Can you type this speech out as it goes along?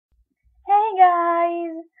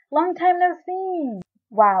Long time no see.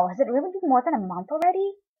 Wow, has it really been more than a month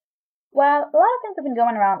already? Well, a lot of things have been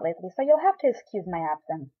going around lately, so you'll have to excuse my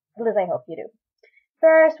absence. At least I hope you do.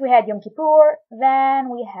 First, we had Yom Kippur, then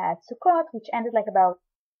we had Sukkot, which ended like about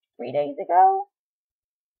 3 days ago.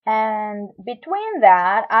 And between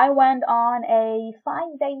that, I went on a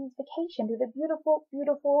 5 days vacation to the beautiful,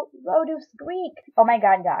 beautiful Rhodos, Greek. Oh my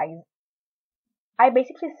god, guys. I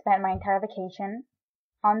basically spent my entire vacation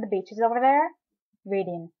on the beaches over there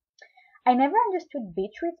reading. I never understood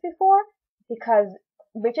beach reads before because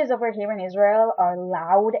beaches over here in Israel are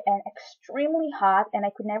loud and extremely hot, and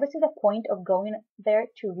I could never see the point of going there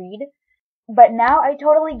to read. But now I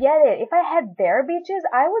totally get it. If I had their beaches,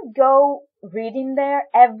 I would go reading there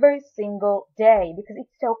every single day because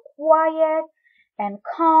it's so quiet and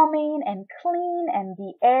calming and clean and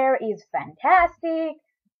the air is fantastic.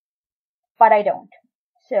 But I don't.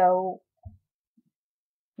 So,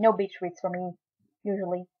 no beach reads for me,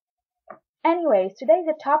 usually. Anyways, today's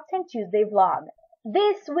a Top 10 Tuesday vlog.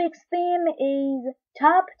 This week's theme is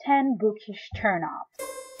Top 10 Bookish Turnoffs.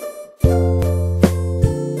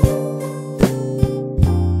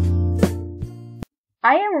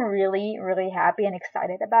 I am really, really happy and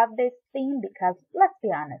excited about this theme because, let's be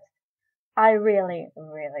honest, I really,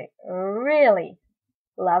 really, really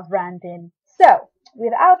love ranting. So,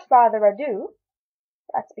 without further ado,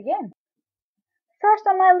 let's begin. First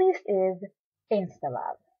on my list is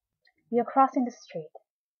Insta-love. You're crossing the street.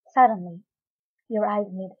 Suddenly, your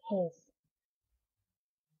eyes meet his.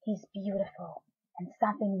 He's beautiful, and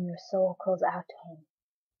something in your soul calls out to him.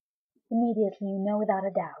 Immediately, you know without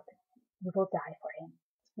a doubt, you will die for him.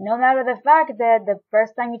 No matter the fact that the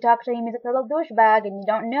first time you talk to him is a total douchebag and you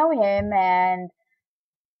don't know him and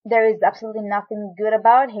there is absolutely nothing good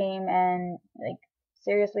about him and, like,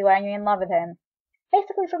 seriously, why are you in love with him?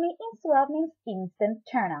 Basically, for me, insta-love means instant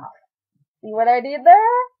turn-off. See what I did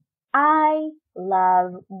there? I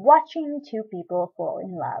love watching two people fall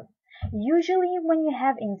in love. Usually when you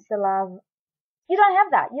have insta-love, you don't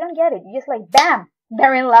have that. You don't get it. You just like, bam,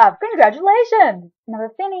 they're in love. Congratulations! Now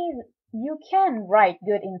the thing is, you can write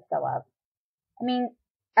good insta-love. I mean,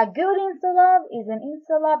 a good insta-love is an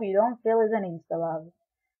insta-love you don't feel is an insta-love.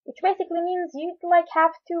 Which basically means you like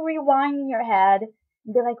have to rewind in your head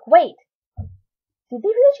and be like, wait, did they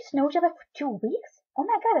really just know each other for 2 weeks? Oh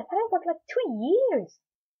my god, I thought it was like 2 years.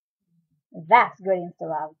 That's good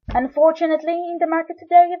insta-love. Unfortunately, in the market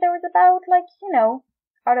today, there is about, like,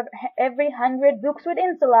 out of every 100 books with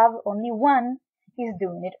insta-love, only one is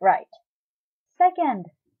doing it right. Second,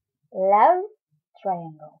 love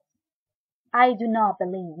triangles. I do not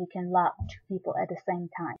believe you can love two people at the same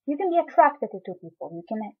time. You can be attracted to two people. You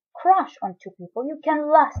can crush on two people. You can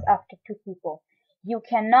lust after two people. You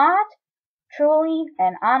cannot truly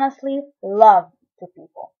and honestly love two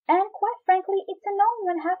people. And quite frankly, it's annoying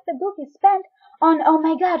when half the book is spent on, oh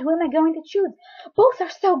my god, who am I going to choose? Both are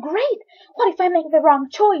so great. What if I make the wrong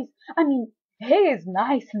choice? I mean, he is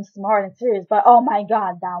nice and smart and serious, but oh my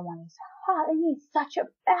god, that one is hot and he's such a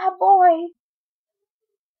bad boy.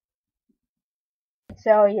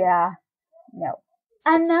 So yeah, no.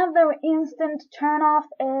 Another instant turnoff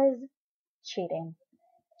is cheating.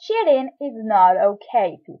 Cheating is not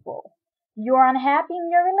okay, people. You're unhappy in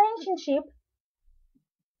your relationship,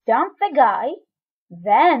 dump the guy,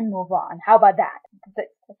 then move on. How about that?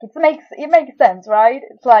 It makes sense, right?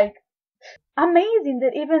 It's like amazing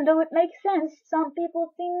that even though it makes sense, some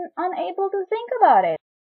people seem unable to think about it.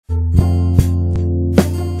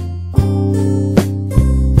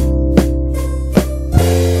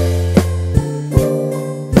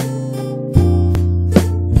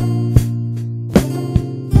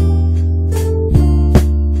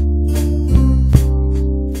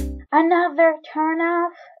 Another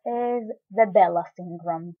turnoff is the Bella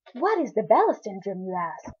syndrome. What is the Bella syndrome, you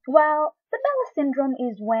ask? Well, the Bella syndrome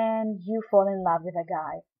is when you fall in love with a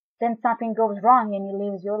guy. Then something goes wrong and he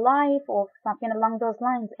leaves your life or something along those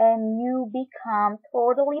lines and you become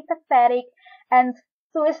totally pathetic and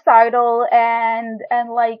suicidal and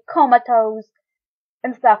like comatose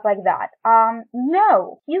and stuff like that.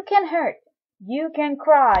 No, you can hurt. You can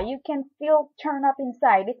cry, you can feel turn up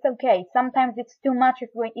inside, it's okay. Sometimes it's too much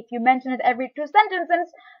if you mention it every 2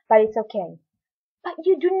 sentences, but it's okay. But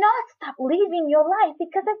you do not stop living your life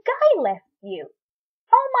because a guy left you.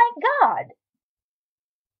 Oh my god.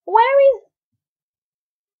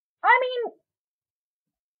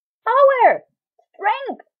 Power,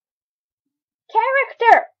 strength,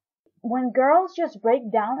 character. When girls just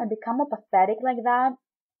break down and become pathetic like that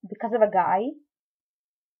because of a guy,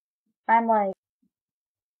 I'm like,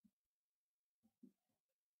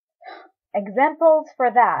 examples for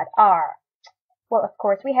that are, well, of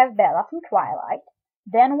course, we have Bella from Twilight.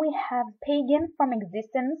 Then we have Pagan from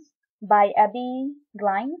Existence by Abby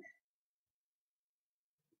Glines.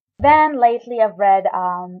 Then lately I've read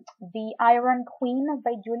The Iron Queen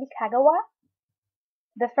by Julie Kagawa.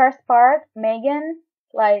 The first part, Megan,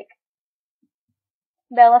 like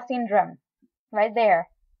Bella syndrome, right there,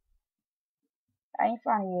 right in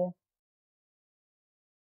front of you.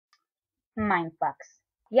 Mindfucks.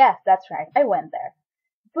 Yes, that's right, I went there.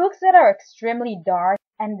 Books that are extremely dark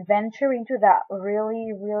and venture into that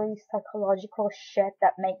really, really psychological shit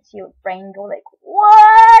that makes your brain go like,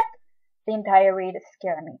 what? The entire read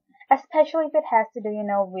scare me. Especially if it has to do,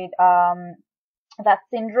 with that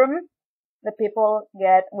syndrome that people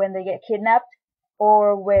get when they get kidnapped,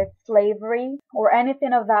 or with slavery, or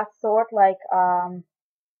anything of that sort, like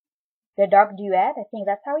The Dark Duet, I think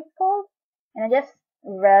that's how it's called. And I just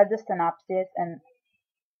read the synopsis, and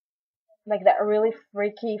like that really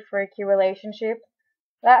freaky relationship,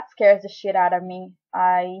 that scares the shit out of me.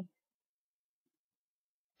 I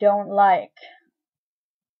don't like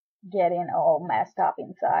getting all messed up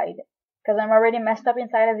inside, because I'm already messed up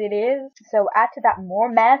inside as it is. So add to that more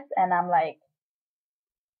mess, and I'm like,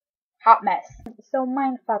 hot mess. So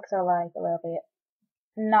mindfucks are like a little bit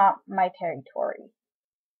not my territory.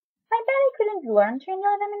 I bet I couldn't learn to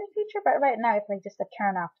enjoy them in the future, but right now it's like just a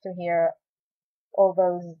turn off to hear all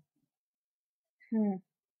those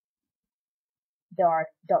dark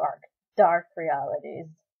realities.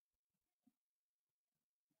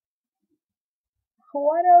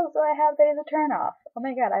 What else do I have that is a turn off? Oh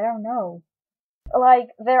my god, I don't know. Like,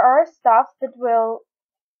 there are stuff that will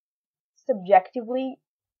subjectively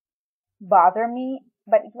bother me,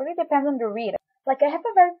 but it really depends on the read. Like, I have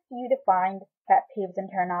a very few defined pet peeves and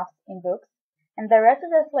turn-offs in books, and the rest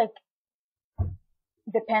is just like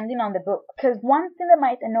depending on the book. Because one thing that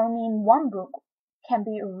might annoy me in one book can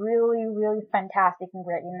be really, really fantastic and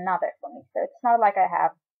great in another for me. So it's not like I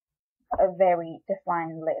have a very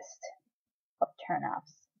defined list of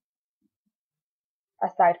turn-offs,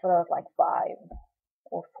 aside for those like 5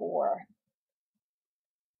 or 4.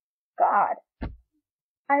 God,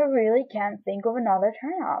 I really can't think of another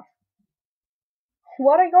turn-off.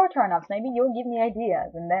 What are your turn-offs? Maybe you'll give me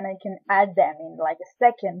ideas, and then I can add them in like a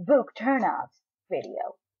second book turn-offs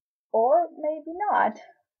video. Or maybe not,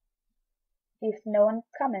 if no one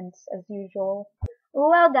comments as usual.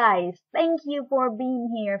 Well guys, thank you for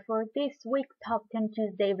being here for this week's Top 10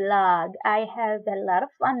 Tuesday vlog. I had a lot of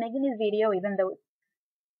fun making this video, even though it's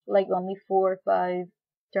like only 4 or 5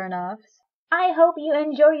 turn-offs. I hope you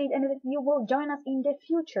enjoyed it and that you will join us in the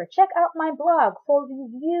future. Check out my blog for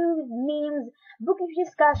reviews, memes, bookish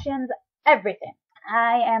discussions, everything.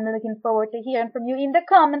 I am looking forward to hearing from you in the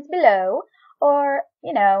comments below, or,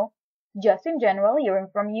 just in general hearing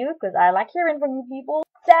from you, because I like hearing from you people.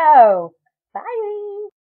 So, bye!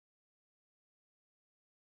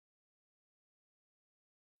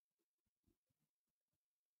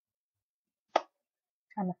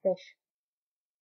 I'm a fish.